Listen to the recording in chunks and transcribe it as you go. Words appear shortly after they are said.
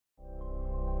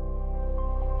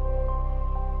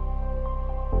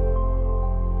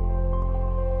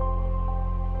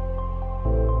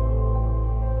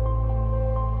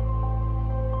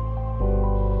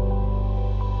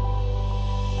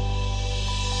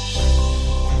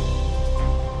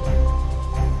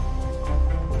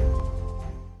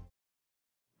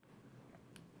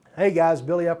Hey guys,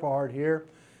 Billy Epperhart here,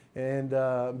 and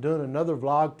I'm doing another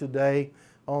vlog today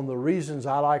on the reasons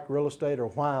I like real estate, or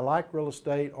why I like real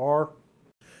estate, or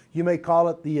you may call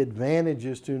it the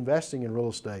advantages to investing in real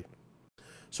estate.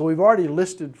 So we've already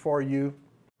listed for you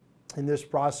in this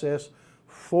process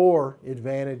 4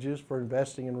 advantages for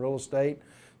investing in real estate.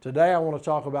 Today I want to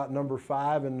talk about number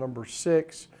 5 and number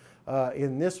 6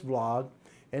 in this vlog.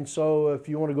 And so if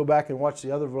you want to go back and watch the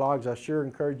other vlogs, I sure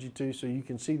encourage you to, so you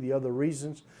can see the other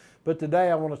reasons. But today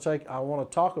I want to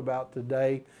talk about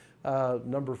today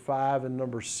number 5 and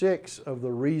number 6 of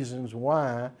the reasons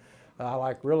why I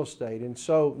like real estate. And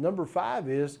so number 5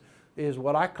 is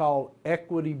what I call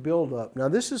equity buildup. Now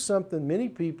this is something many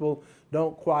people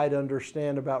don't quite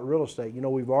understand about real estate. You know,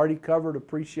 we've already covered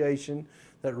appreciation,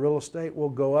 that real estate will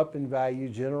go up in value,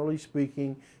 generally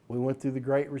speaking. We went through the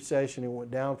Great Recession, it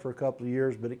went down for a couple of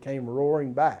years, but it came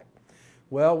roaring back.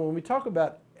 Well, when we talk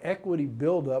about equity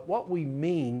buildup, what we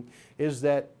mean is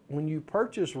that when you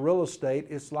purchase real estate,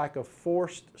 it's like a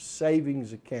forced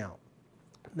savings account.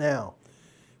 Now,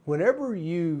 whenever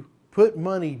you put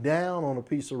money down on a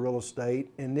piece of real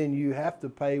estate and then you have to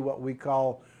pay what we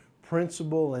call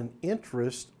principal and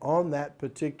interest on that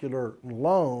particular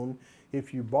loan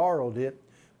if you borrowed it,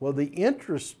 well, the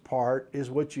interest part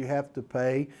is what you have to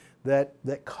pay that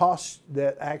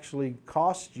actually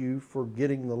costs you for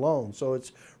getting the loan. So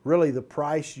it's really the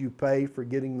price you pay for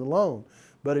getting the loan.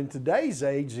 But in today's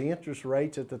age, the interest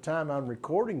rates at the time I'm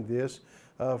recording this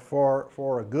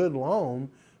for a good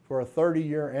loan, for a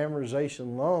 30-year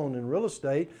amortization loan in real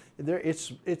estate,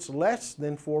 it's less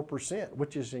than 4%,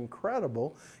 which is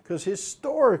incredible because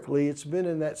historically it's been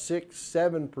in that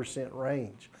 6-7%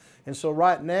 range. And so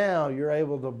right now you're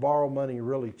able to borrow money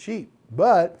really cheap.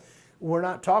 But we're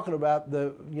not talking about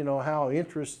how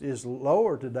interest is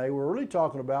lower today. We're really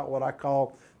talking about what I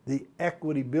call the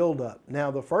equity buildup.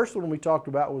 Now the first one we talked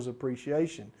about was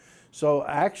appreciation. So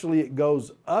actually it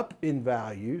goes up in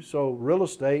value. So real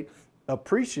estate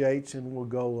appreciates and will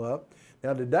go up.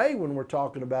 Now today when we're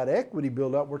talking about equity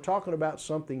buildup, we're talking about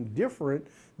something different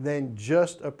than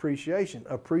just appreciation.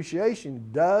 Appreciation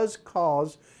does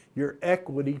cause your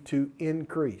equity to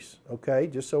increase, okay,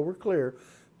 just so we're clear.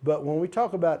 But when we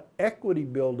talk about equity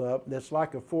buildup, that's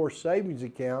like a forced savings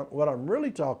account, what I'm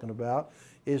really talking about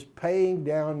is paying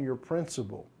down your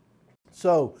principal.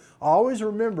 So always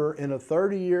remember, in a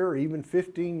 30-year or even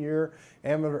 15-year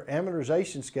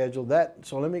amortization schedule,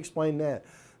 so let me explain that.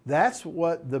 That's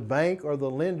what the bank or the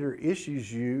lender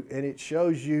issues you, and it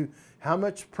shows you how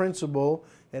much principal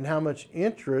and how much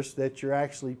interest that you're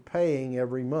actually paying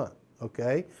every month.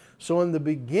 Okay, so in the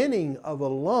beginning of a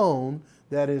loan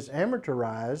that is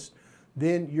amortized,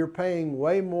 then you're paying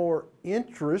way more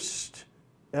interest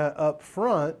up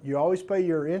front. You always pay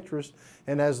your interest,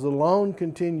 and as the loan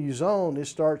continues on, it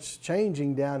starts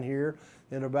changing down here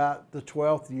in about the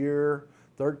 12th year,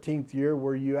 13th year,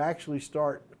 where you actually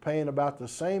start paying about the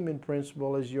same in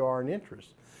principal as you are in interest.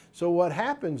 So what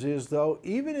happens is, though,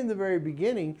 even in the very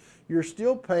beginning, you're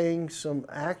still paying some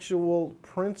actual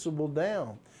principal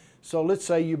down. So let's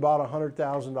say you bought a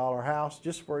 $100,000 house,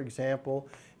 just for example,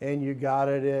 and you got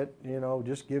it at,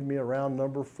 just give me a round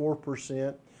number,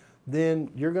 4%. Then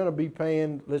you're going to be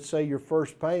paying, let's say your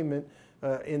first payment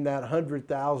in that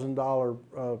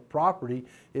 $100,000 property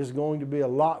is going to be a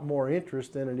lot more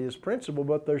interest than it is principal,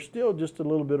 but there's still just a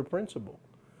little bit of principal.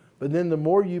 But then the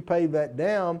more you pay that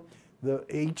down,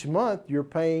 each month you're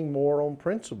paying more on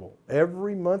principal.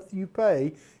 Every month you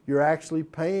pay, you're actually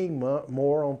paying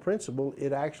more on principal.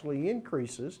 It actually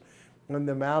increases, and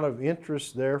the amount of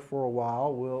interest there for a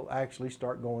while will actually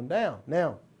start going down.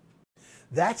 Now,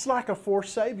 that's like a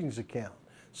forced savings account.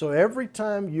 So every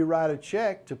time you write a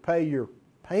check to pay your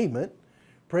payment,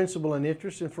 principal and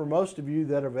interest, and for most of you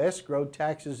that have escrowed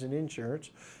taxes and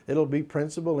insurance, it'll be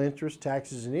principal, interest,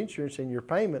 taxes, and insurance in your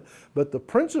payment. But the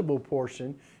principal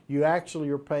portion, you actually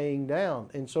are paying down.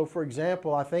 And so, for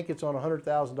example, I think it's on a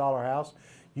 $100,000 house,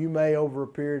 you may over a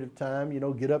period of time,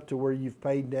 get up to where you've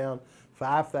paid down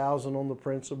 $5,000 on the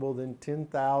principal, then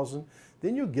 $10,000.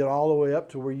 Then you'll get all the way up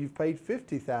to where you've paid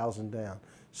 $50,000 down,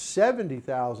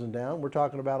 $70,000 down. We're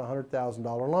talking about a $100,000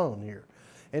 loan here.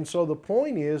 And so the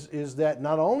point is that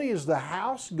not only is the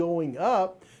house going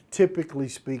up, typically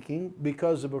speaking,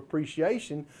 because of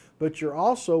appreciation, but you're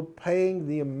also paying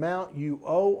the amount you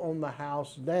owe on the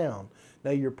house down.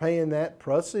 Now you're paying that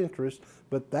plus interest,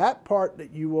 but that part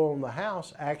that you owe on the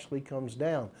house actually comes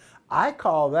down. I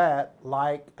call that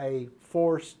like a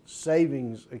forced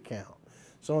savings account.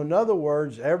 So in other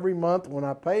words, every month when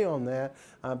I pay on that,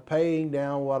 I'm paying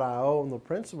down what I owe on the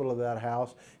principal of that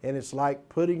house, and it's like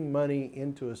putting money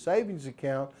into a savings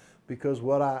account because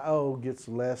what I owe gets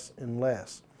less and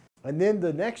less. And then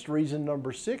the next reason,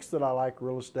 number 6, that I like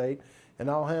real estate, and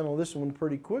I'll handle this one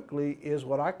pretty quickly, is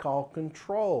what I call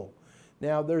control.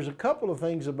 Now, there's a couple of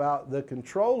things about the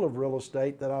control of real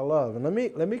estate that I love, and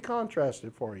let me contrast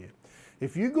it for you.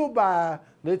 If you go buy,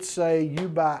 let's say you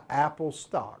buy Apple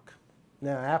stock.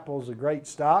 Now, Apple's a great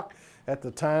stock at the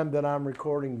time that I'm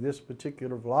recording this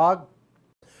particular vlog.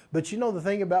 But you know the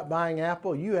thing about buying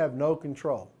Apple, you have no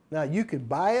control. Now, you could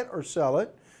buy it or sell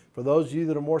it. For those of you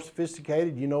that are more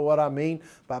sophisticated, you know what I mean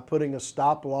by putting a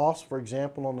stop loss, for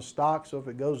example, on the stock, so if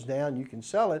it goes down, you can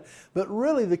sell it. But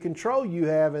really, the control you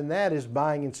have in that is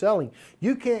buying and selling.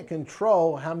 You can't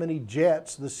control how many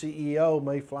jets the CEO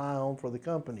may fly on for the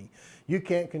company. You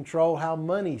can't control how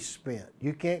money's spent.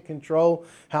 You can't control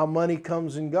how money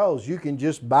comes and goes. You can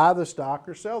just buy the stock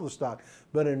or sell the stock.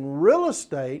 But in real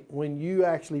estate, when you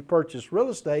actually purchase real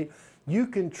estate, you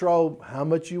control how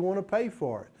much you want to pay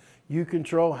for it. You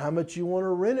control how much you want to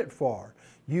rent it for.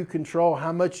 You control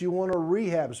how much you want to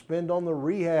rehab, spend on the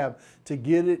rehab to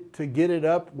get it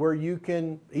up where you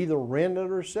can either rent it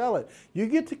or sell it. You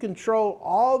get to control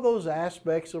all those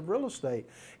aspects of real estate.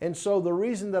 And so the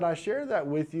reason that I share that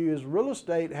with you is real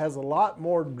estate has a lot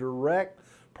more direct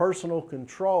personal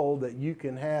control that you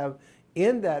can have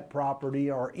in that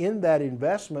property or in that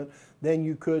investment than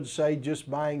you could, say, just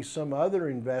buying some other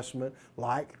investment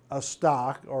like a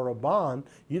stock or a bond.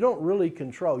 You don't really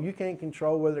control. You can't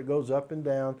control whether it goes up and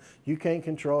down. You can't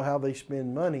control how they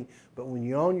spend money. But when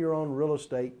you own your own real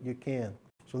estate, you can.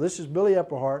 So this is Billy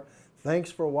Epplehart.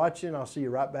 Thanks for watching. I'll see you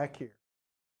right back here.